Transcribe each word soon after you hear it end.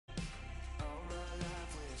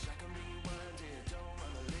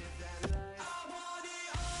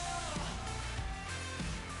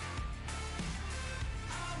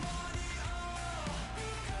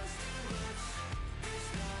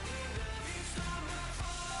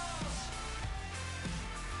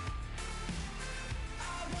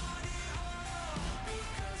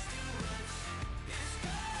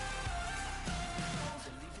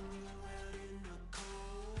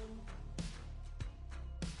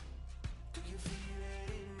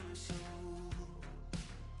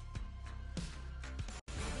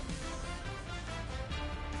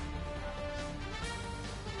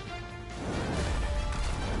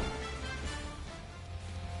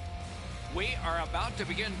We are about to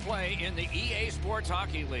begin play in the EA Sports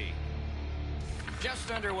Hockey League. Just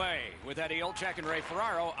underway with Eddie Olczyk and Ray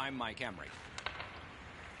Ferraro. I'm Mike Emery.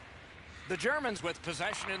 The Germans with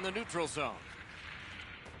possession in the neutral zone.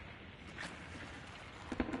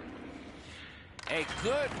 A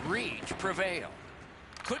good reach prevailed.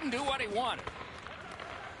 Couldn't do what he wanted.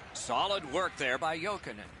 Solid work there by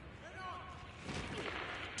Jokinen.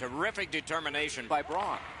 Terrific determination by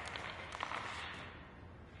Braun.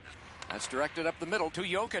 That's directed up the middle to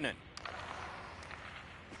Jokinen.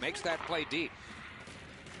 Makes that play deep.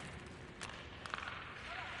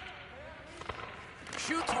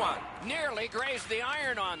 Shoots one. Nearly grazed the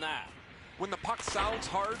iron on that. When the puck sounds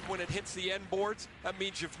hard when it hits the end boards, that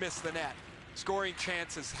means you've missed the net. Scoring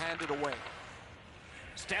chances handed away.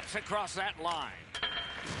 Steps across that line.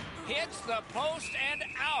 Hits the post and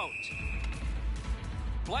out.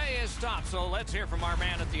 Play is stopped, so let's hear from our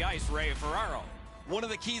man at the ice, Ray Ferraro. One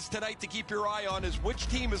of the keys tonight to keep your eye on is which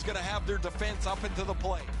team is going to have their defense up into the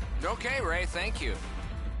play. Okay, Ray, thank you.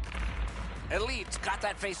 Elite's got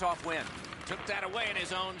that face-off win. Took that away in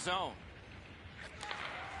his own zone.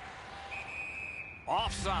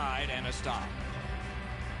 Offside and a stop.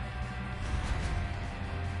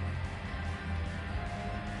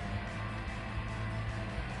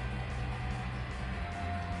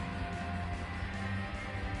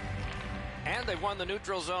 And they've won the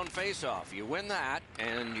neutral zone face-off. You win that,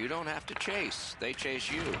 and you don't have to chase. They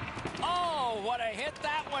chase you. Oh, what a hit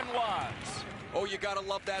that one was. Oh, you got to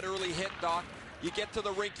love that early hit, Doc. You get to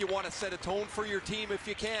the rink, you want to set a tone for your team if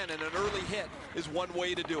you can, and an early hit is one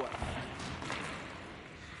way to do it.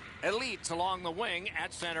 Elites along the wing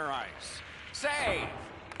at center ice. Save.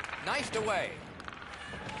 Knifed away.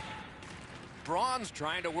 Braun's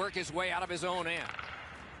trying to work his way out of his own end.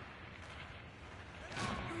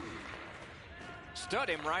 Stood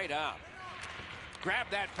him right up.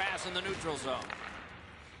 Grabbed that pass in the neutral zone.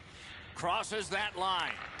 Crosses that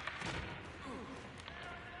line.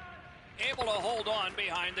 Able to hold on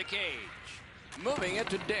behind the cage. Moving it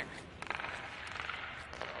to Dick.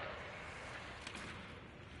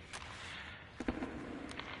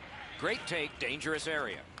 Great take, dangerous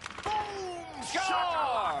area. Boom!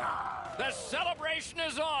 Score! The celebration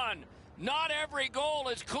is on. Not every goal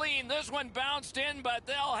is clean. This one bounced in, but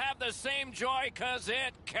they'll have the same joy because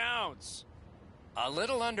it counts. A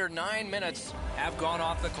little under 9 minutes have gone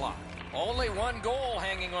off the clock. Only one goal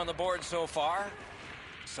hanging on the board so far.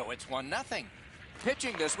 So it's 1-0.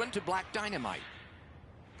 Pitching this one to Black Dynamite.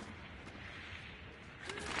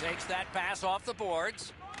 Takes that pass off the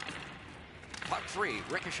boards. Puck free,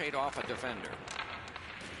 ricocheted off a defender.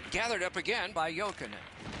 Gathered up again by Jokinen.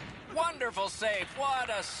 Wonderful save. What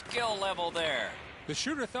a skill level there. The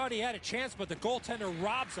shooter thought he had a chance, but the goaltender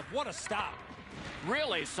robs him. What a stop.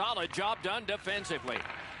 Really solid job done defensively.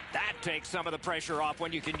 That takes some of the pressure off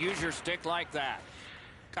when you can use your stick like that.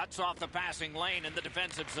 Cuts off the passing lane in the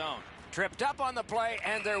defensive zone. Tripped up on the play,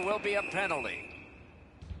 and there will be a penalty.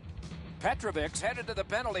 Petrovic's headed to the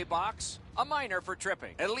penalty box. A minor for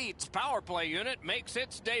tripping. Elite's power play unit makes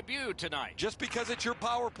its debut tonight. Just because it's your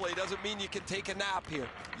power play doesn't mean you can take a nap here.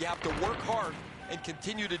 You have to work hard and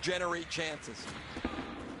continue to generate chances.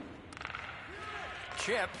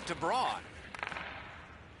 Chip to Braun.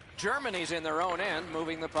 Germany's in their own end,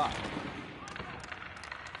 moving the puck.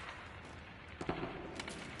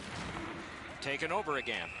 Taken over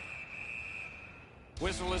again.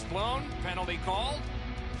 Whistle is blown, penalty called,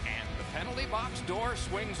 and the penalty box door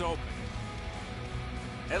swings open.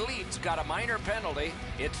 Elite's got a minor penalty.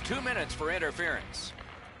 It's 2 minutes for interference.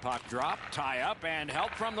 Puck drop, tie up, and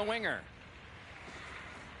help from the winger.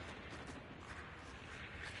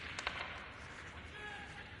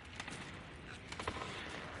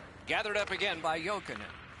 Gathered up again by Jokinen.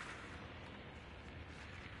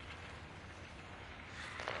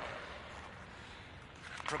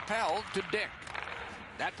 Propelled to Dick.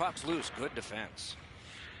 That puck's loose. Good defense.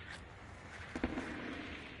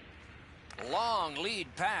 Long lead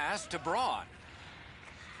pass to Braun.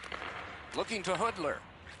 Looking to Hoodler.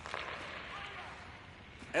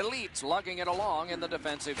 Elite's lugging it along in the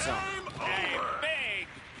defensive zone. A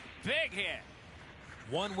big hit.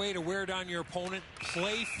 One way to wear down your opponent,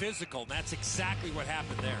 play physical. That's exactly what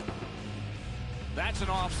happened there. That's an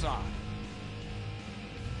offside.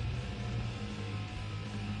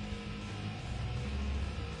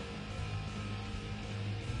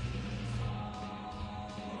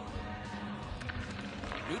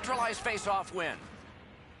 Neutralized face-off win.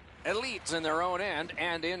 Elite's in their own end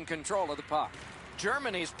and in control of the puck.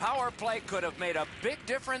 Germany's power play could have made a big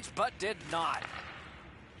difference, but did not.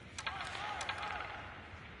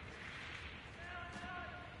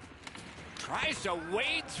 Tries to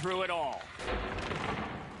wade through it all.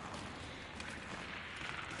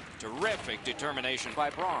 Terrific determination by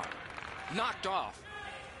Braun. Knocked off.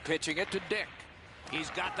 Pitching it to Dick. He's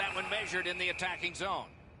got that one measured in the attacking zone.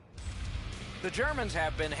 The Germans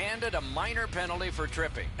have been handed a minor penalty for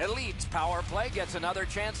tripping. Elite's power play gets another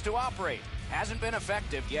chance to operate. Hasn't been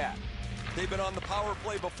effective yet. They've been on the power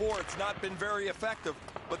play before. It's not been very effective,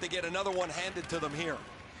 but they get another one handed to them here.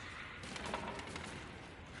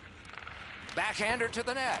 Backhander to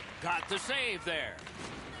the net. Got the save there.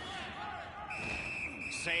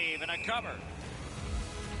 Save and a cover.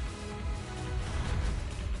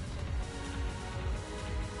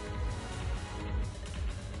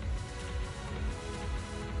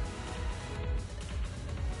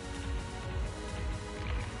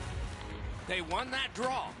 They won that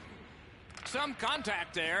draw. Some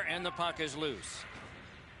contact there, and the puck is loose.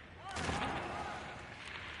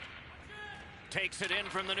 Takes it in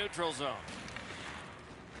from the neutral zone.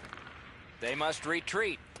 They must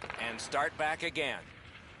retreat and start back again.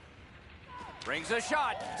 Brings a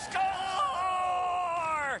shot.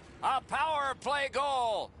 Score! A power play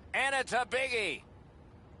goal, and it's a biggie.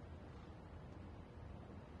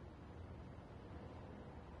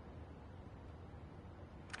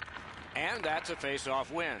 And that's a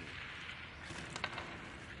face-off win.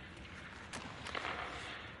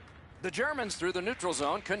 The Germans through the neutral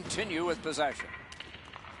zone continue with possession.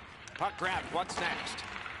 Puck grabbed. What's next?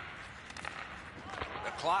 The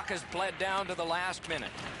clock has bled down to the last minute.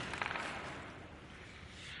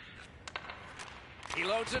 He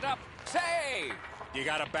loads it up. Save! You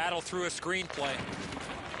got to battle through a screenplay.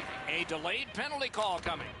 A delayed penalty call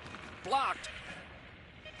coming. Blocked.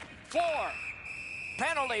 4.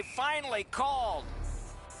 Penalty finally called.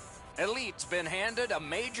 Elite's been handed a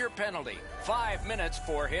major penalty. 5 minutes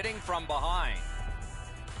for hitting from behind.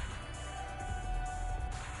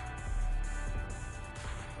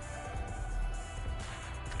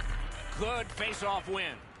 Good face-off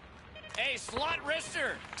win. A slot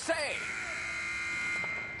wrister. Save.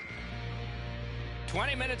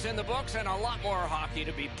 20 minutes in the books and a lot more hockey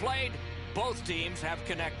to be played. Both teams have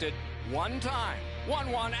connected one time.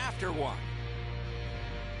 1-1 after one.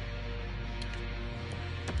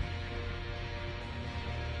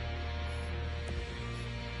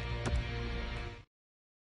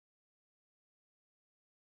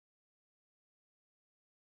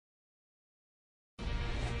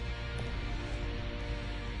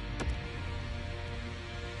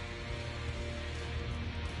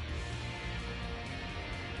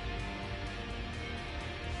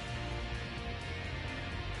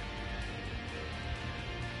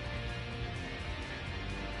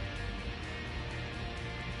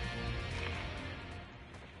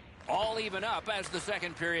 All even up as the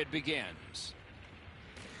second period begins.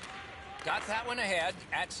 Got that one ahead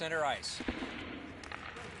at center ice.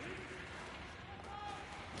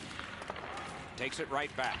 Takes it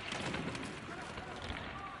right back.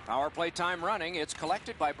 Power play time running. It's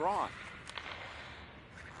collected by Braun.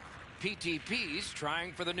 PTP's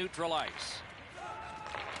trying for the neutral ice.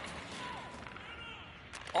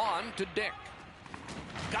 On to Dick.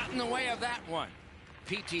 Got in the way of that one.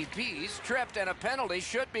 PTP's tripped and a penalty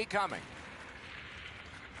should be coming.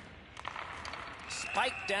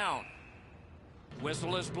 Spiked down.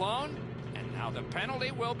 Whistle is blown, and now the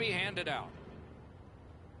penalty will be handed out.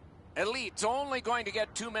 Elite's only going to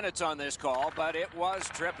get 2 minutes on this call, but it was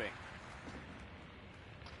tripping.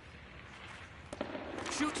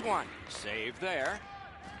 Shoots one. Save there.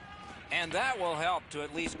 And that will help to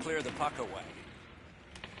at least clear the puck away.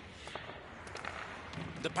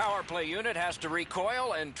 The power play unit has to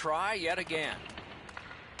recoil and try yet again.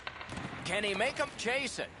 Can he make them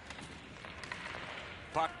chase it?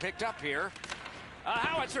 Puck picked up here. A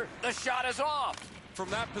howitzer. The shot is off.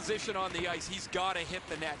 From that position on the ice, he's got to hit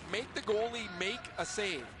the net. Make the goalie make a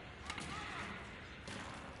save.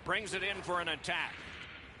 Brings it in for an attack.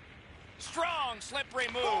 Strong, slippery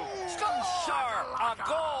move. Score! A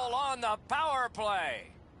goal on the power play.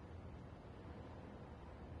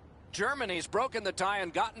 Germany's broken the tie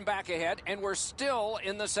and gotten back ahead, and we're still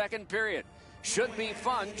in the second period. Should be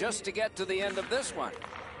fun just to get to the end of this one.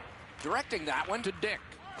 Directing that one to Dick.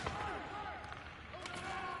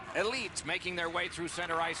 Elite's making their way through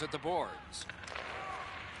center ice at the boards.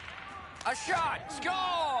 A shot!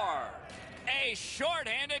 Score! A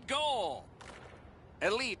shorthanded goal.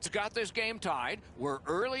 Elite's got this game tied. We're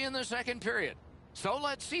early in the second period. So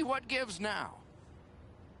let's see what gives now.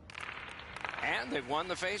 And they've won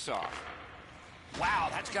the faceoff. Wow,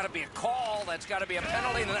 that's got to be a call. That's got to be a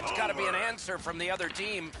penalty. And that's got to be an answer from the other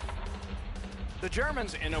team. The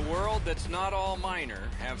Germans, in a world that's not all minor,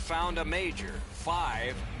 have found a major.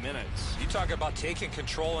 5 minutes. You talk about taking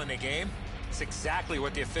control in a game. It's exactly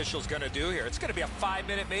what the official's going to do here. It's going to be a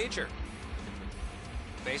 5-minute major.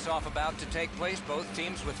 Face-off about to take place. Both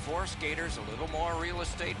teams with 4 skaters, a little more real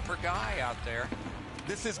estate per guy out there.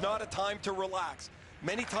 This is not a time to relax.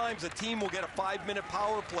 Many times a team will get a 5-minute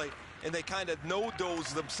power play, and they kind of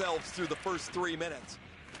no-dose themselves through the first 3 minutes.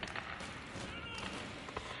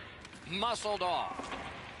 Muscled off.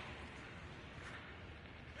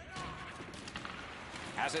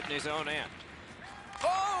 Has it in his own end.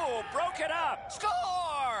 Oh, broke it up.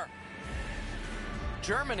 Score!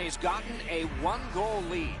 Germany's gotten a 1-goal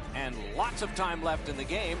lead and lots of time left in the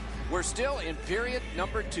game. We're still in period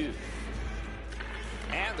number 2.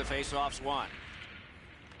 And the face-off's won.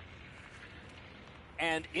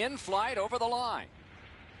 And in flight over the line.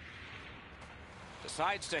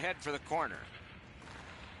 Decides to head for the corner.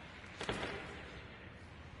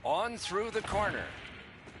 On through the corner.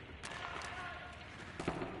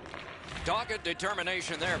 Dogged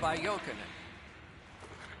determination there by Jokinen.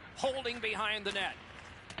 Holding behind the net.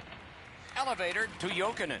 Elevator to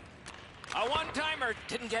Jokinen. A one-timer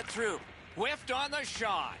didn't get through. Whiffed on the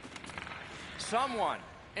shot. Someone,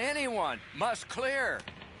 anyone, must clear.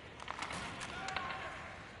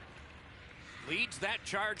 Leads that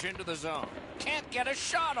charge into the zone. Can't get a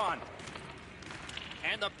shot on.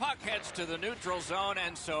 And the puck heads to the neutral zone,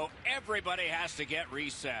 and so everybody has to get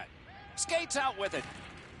reset. Skates out with it.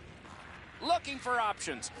 Looking for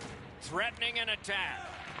options. Threatening an attack.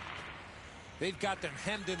 They've got them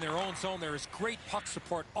hemmed in their own zone. There is great puck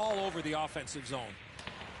support all over the offensive zone.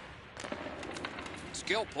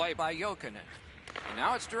 Skill play by Jokinen. And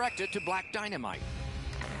now it's directed to Black Dynamite.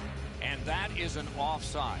 And that is an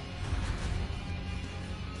offside.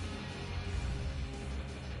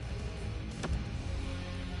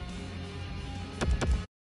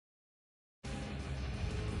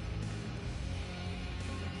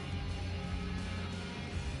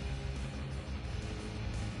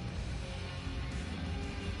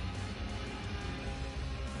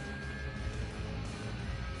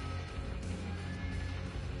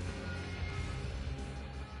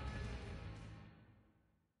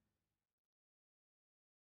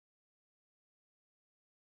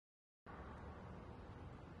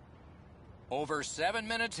 Over 7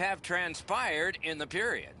 minutes have transpired in the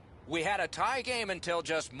period. We had a tie game until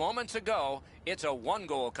just moments ago. It's a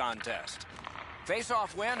 1-goal contest.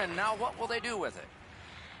 Face-off win, and now what will they do with it?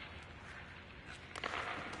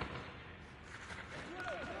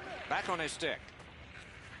 Back on his stick.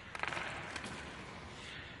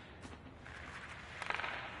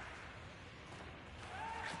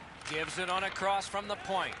 Gives it on a cross from the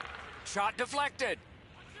point. Shot deflected.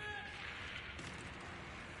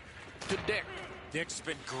 To Dick. Dick's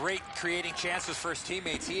been great creating chances for his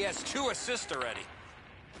teammates. He has 2 assists already.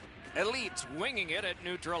 Elite's winging it at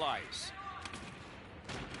neutral ice.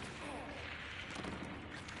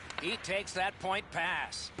 He takes that point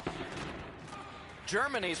pass.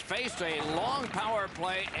 Germany's faced a long power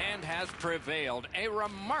play and has prevailed. A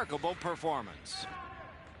remarkable performance.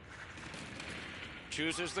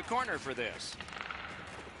 Chooses the corner for this.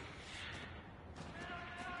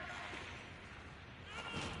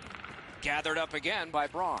 Gathered up again by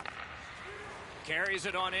Braun. Carries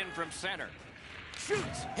it on in from center.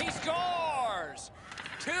 Shoots. He scores!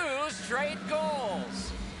 2 straight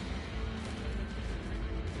goals.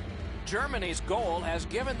 Germany's goal has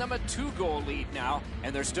given them a 2-goal lead now,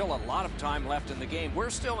 and there's still a lot of time left in the game.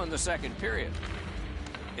 We're still in the second period.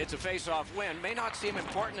 It's a face-off win. May not seem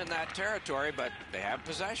important in that territory, but they have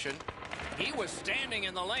possession. He was standing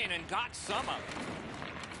in the lane and got some of it.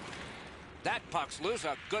 That puck's loose.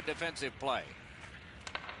 A good defensive play.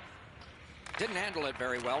 Didn't handle it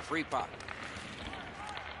very well. Free puck.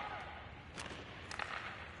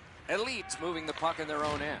 Elite's moving the puck in their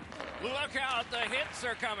own end. Look out, the hits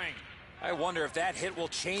are coming. I wonder if that hit will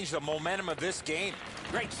change the momentum of this game.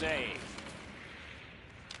 Great save.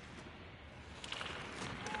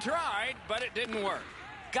 Tried, but it didn't work.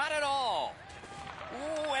 Got it all.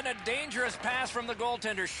 Ooh, and a dangerous pass from the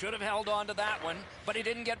goaltender. Should have held on to that one, but he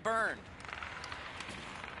didn't get burned.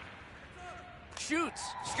 Shoots.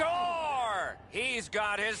 Score! He's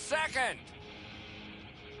got his second.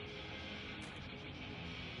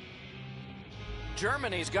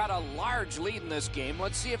 Germany's got a large lead in this game.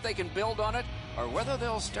 Let's see if they can build on it or whether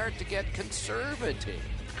they'll start to get conservative.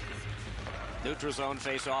 Neutral zone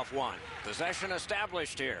face-off 1. Possession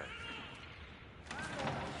established here.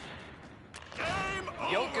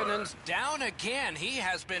 Jokinen's down again. He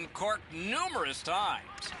has been corked numerous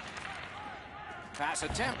times. Pass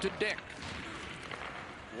attempt to Dick.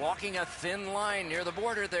 Walking a thin line near the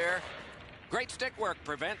border there. Great stick work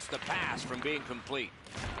prevents the pass from being complete.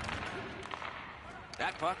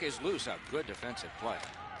 That puck is loose. A good defensive play.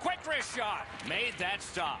 Quick wrist shot. Made that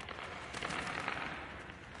stop.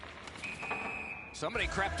 Somebody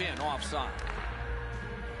crept in offside.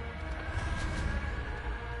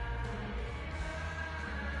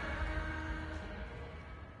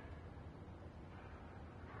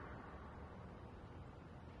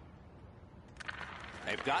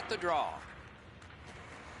 They've got the draw.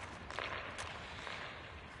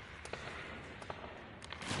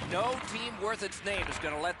 No team worth its name is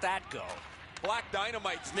going to let that go. Black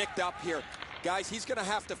Dynamite's nicked up here. Guys, he's going to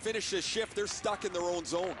have to finish this shift. They're stuck in their own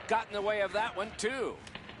zone. Got in the way of that one, too.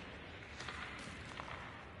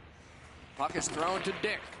 Puck is thrown to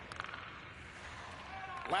Dick.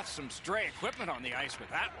 Left some stray equipment on the ice with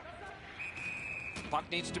that one. Puck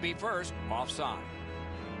needs to be first. Offside.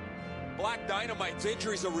 Black Dynamite's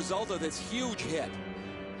injury is a result of this huge hit.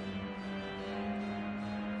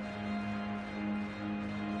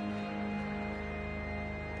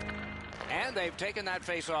 And they've taken that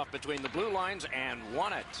face-off between the blue lines and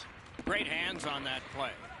won it. Great hands on that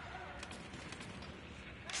play.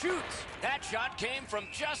 Shoots. That shot came from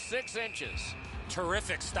just 6 inches.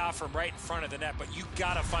 Terrific stop from right in front of the net, but you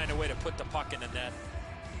got to find a way to put the puck in the net.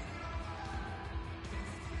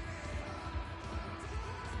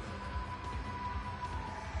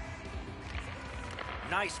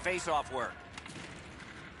 Nice face-off work.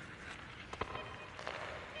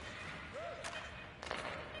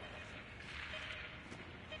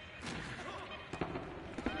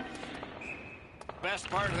 Best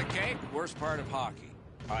part of the cake, worst part of hockey.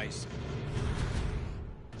 Ice.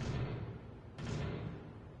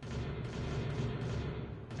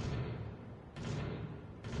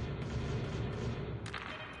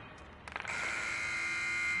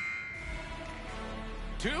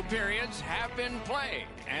 Two periods have been played,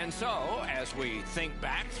 and so, as we think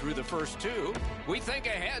back through the first two, we think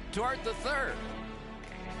ahead toward the third.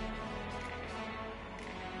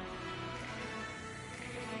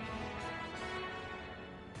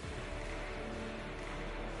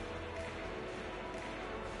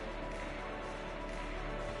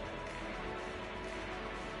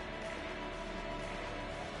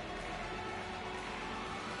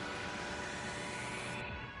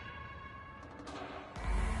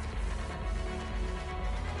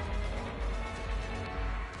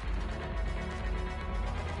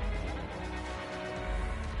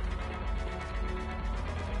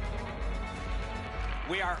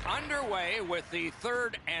 We are underway with the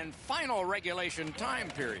third and final regulation time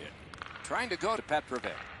period. Trying to go to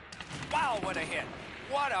Petrovic. Wow, what a hit.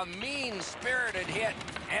 What a mean-spirited hit.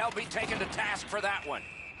 He'll be taken to task for that one.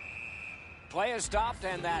 Play is stopped,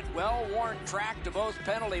 and that well-worn track to both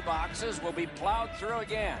penalty boxes will be plowed through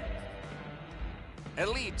again.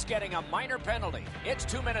 Elite's getting a minor penalty. It's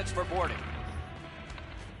 2 minutes for boarding.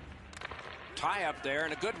 Tie up there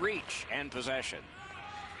and a good reach and possession.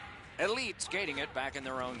 Elite skating it back in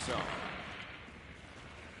their own zone.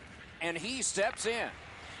 And he steps in.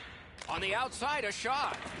 On the outside, a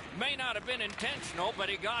shot. May not have been intentional, but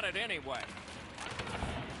he got it anyway.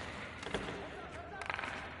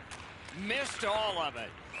 Missed all of it.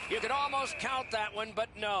 You could almost count that one, but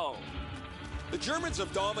no. The Germans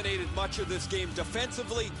have dominated much of this game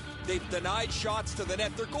defensively. They've denied shots to the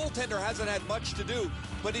net. Their goaltender hasn't had much to do,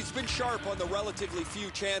 but he's been sharp on the relatively few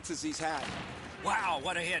chances he's had. Wow,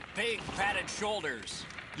 what a hit. Big padded shoulders.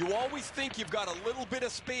 You always think you've got a little bit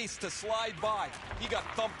of space to slide by. He got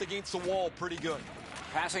thumped against the wall pretty good.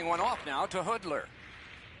 Passing one off now to Hoodler.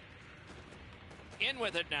 In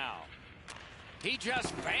with it now. He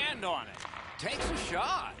just banned on it. Takes a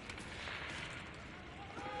shot.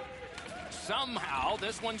 Somehow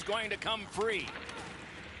this one's going to come free.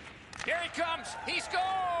 Here he comes. He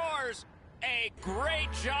scores! A great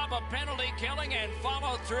job of penalty killing and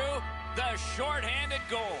followed through the shorthanded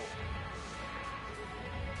goal.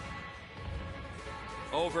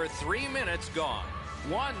 Over 3 minutes gone.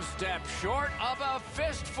 One step short of a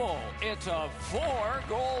fistful. It's a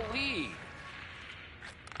 4-goal lead.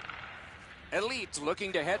 Elite's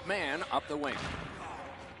looking to head man up the wing.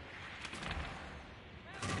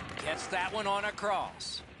 Gets that one on a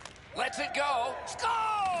cross. Lets it go.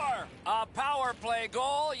 Score! A power play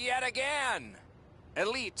goal yet again.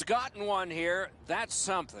 Elite's gotten one here. That's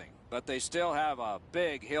something. But they still have a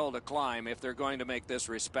big hill to climb if they're going to make this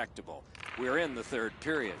respectable. We're in the third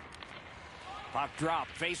period. Puck drop,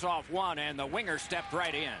 face off one, and the winger stepped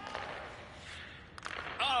right in.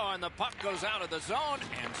 Oh, and the puck goes out of the zone,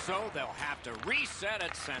 and so they'll have to reset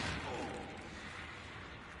at center.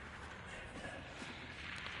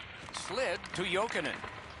 Slid to Jokinen.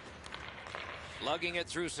 Lugging it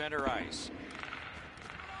through center ice.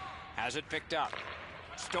 Has it picked up.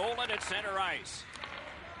 Stolen at center ice.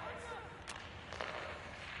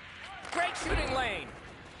 Great shooting lane.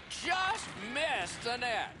 Just missed the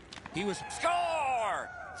net. He was... Score!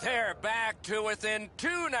 They're back to within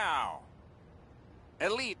 2 now.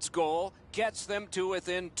 Elite's goal gets them to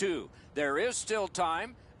within 2. There is still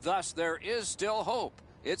time, thus there is still hope.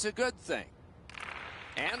 It's a good thing.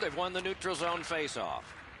 And they've won the neutral zone faceoff.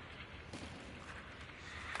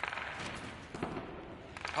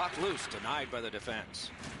 Puck loose, denied by the defense.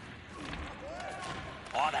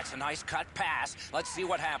 Oh, that's a nice cut pass. Let's see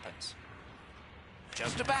what happens.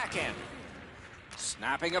 Just a backhand.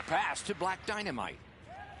 Snapping a pass to Black Dynamite.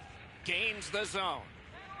 Gains the zone.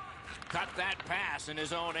 Cut that pass in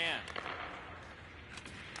his own end.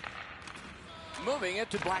 Moving it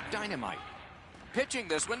to Black Dynamite. Pitching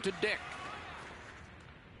this one to Dick.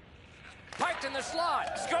 Piked in the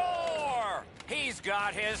slot. Score! He's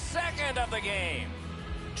got his second of the game.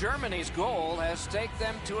 Germany's goal has staked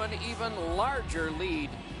them to an even larger lead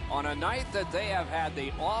on a night that they have had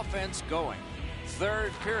the offense going.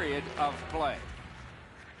 Third period of play.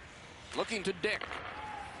 Looking to Dick.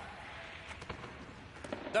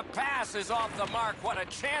 The pass is off the mark. What a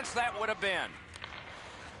chance that would have been.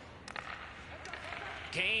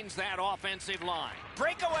 Gains that offensive line.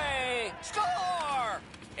 Breakaway! Score!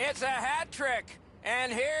 It's a hat trick.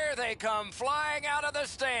 And here they come flying out of the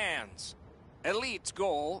stands. Elite's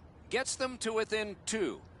goal gets them to within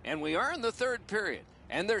 2. And we are in the third period.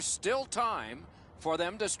 And there's still time for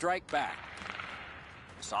them to strike back.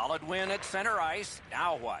 Solid win at center ice.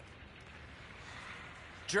 Now what?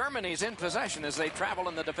 Germany's in possession as they travel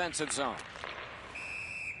in the defensive zone.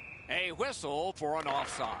 A whistle for an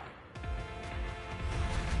offside.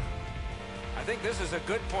 I think this is a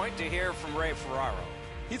good point to hear from Ray Ferraro.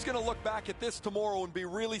 He's going to look back at this tomorrow and be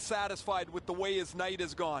really satisfied with the way his night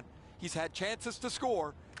has gone. He's had chances to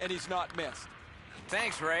score, and he's not missed.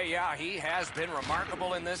 Thanks, Ray. Yeah, he has been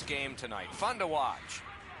remarkable in this game tonight. Fun to watch.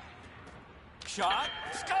 Shot.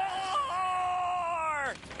 Score!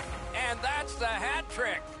 And that's the hat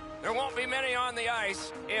trick. There won't be many on the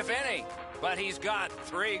ice, if any, but he's got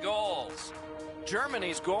 3 goals.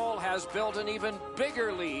 Germany's goal has built an even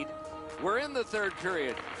bigger lead. We're in the third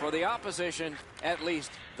period. For the opposition, at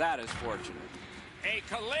least that is fortunate. A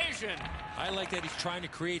collision. I like that he's trying to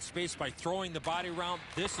create space by throwing the body around.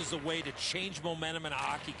 This is a way to change momentum in a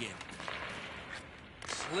hockey game.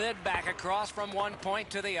 Slid back across from one point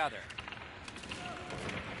to the other.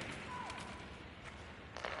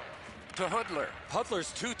 To Hudler.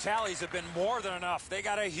 Hudler's 2 tallies have been more than enough. They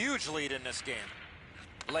got a huge lead in this game.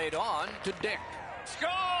 Laid on to Dick.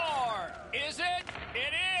 Score! Is it?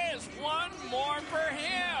 It is! One more for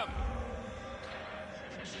him!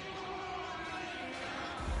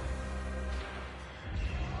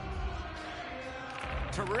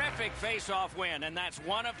 Terrific face-off win, and that's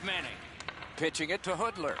one of many. Pitching it to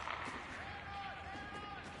Hudler.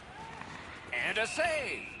 And a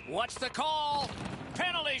save. What's the call?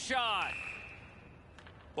 Penalty shot.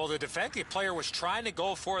 Well, the defensive player was trying to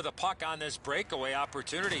go for the puck on this breakaway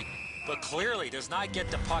opportunity, but clearly does not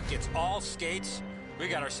get the puck. It's all skates. We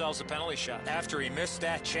got ourselves a penalty shot. After he missed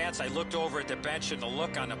that chance, I looked over at the bench, and the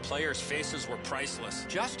look on the players' faces were priceless.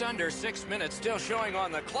 Just under 6 minutes still showing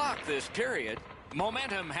on the clock this period.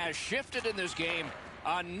 Momentum has shifted in this game.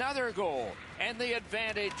 Another goal, and the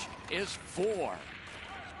advantage is 4.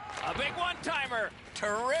 A big one-timer.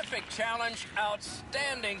 Terrific challenge.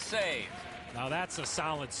 Outstanding save. Now that's a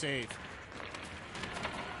solid save.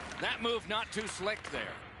 That move not too slick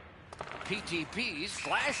there. PTPs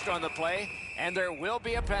flashed on the play, and there will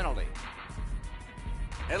be a penalty.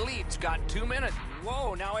 Elite's got 2 minutes.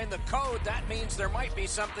 Whoa, now in the code, that means there might be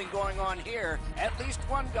something going on here. At least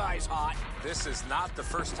one guy's hot. This is not the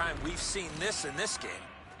first time we've seen this in this game.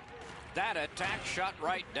 That attack shut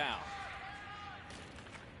right down.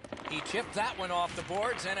 He chipped that one off the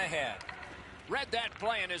boards and ahead. Read that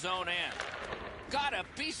play in his own end. Got a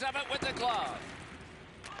piece of it with the glove.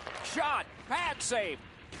 Shot. Pad save.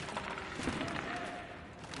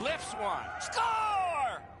 Lifts one.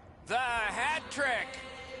 Score! The hat trick.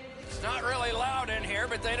 It's not really loud in here,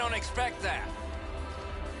 but they don't expect that.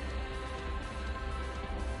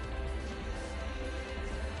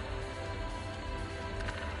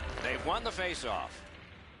 They've won the faceoff.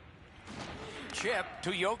 Chip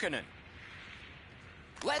to Jokinen.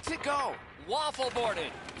 Lets it go. Waffle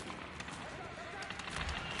boarded.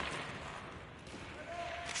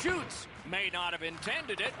 Shoots. May not have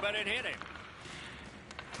intended it, but it hit him.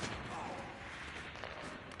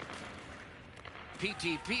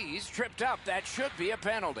 PTP's tripped up. That should be a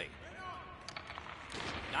penalty.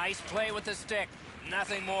 Nice play with the stick.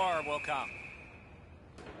 Nothing more will come.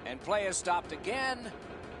 And play is stopped again.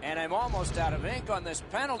 And I'm almost out of ink on this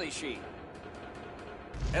penalty sheet.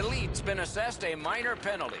 Elite's been assessed a minor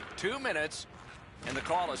penalty. 2 minutes, and the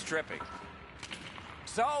call is tripping.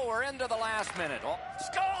 So we're into the last minute. Oh,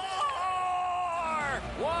 score!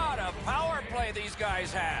 What a power play these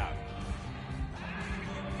guys have.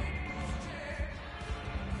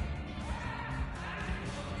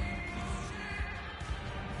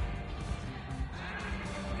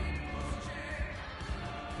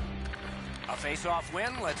 A face-off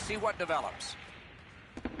win. Let's see what develops.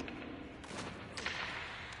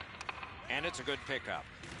 And it's a good pickup.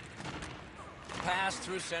 Pass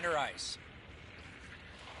through center ice.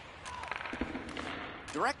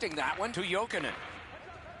 Directing that one to Jokinen.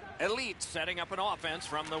 Elite setting up an offense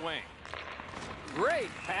from the wing. Great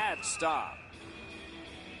pad stop.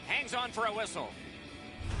 Hangs on for a whistle.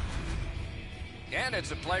 And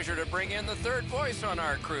it's a pleasure to bring in the third voice on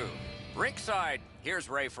our crew. Rinkside, here's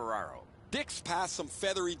Ray Ferraro. Dick's passed some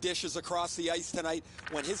feathery dishes across the ice tonight.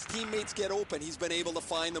 When his teammates get open, he's been able to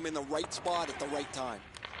find them in the right spot at the right time.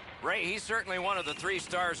 Ray, he's certainly one of the 3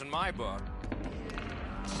 stars in my book.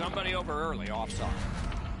 Somebody over early, offside.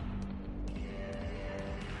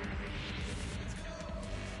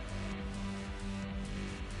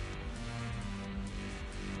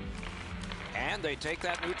 And they take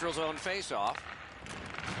that neutral zone face-off.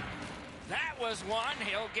 That was one.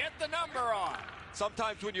 He'll get the number on.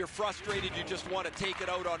 Sometimes when you're frustrated, you just want to take it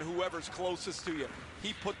out on whoever's closest to you.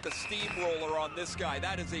 He put the steamroller on this guy.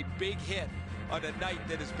 That is a big hit on a night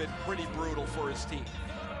that has been pretty brutal for his team.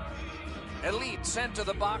 Elite sent to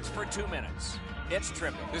the box for 2 minutes. It's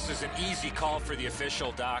tripping. This is an easy call for the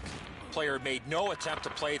official, Doc. Player made no attempt to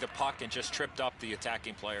play the puck and just tripped up the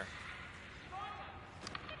attacking player.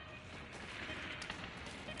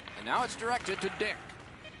 And now it's directed to Dick.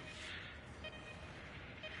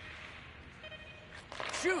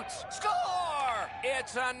 Shoots, score!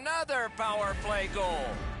 It's another power play goal.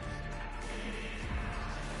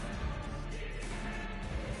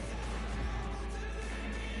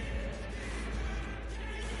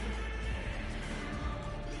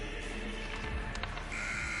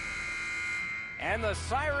 And the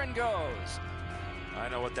siren goes. I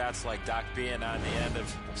know what that's like, Doc, being on the end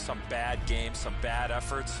of some bad games, some bad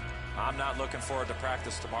efforts. I'm not looking forward to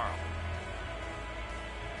practice tomorrow.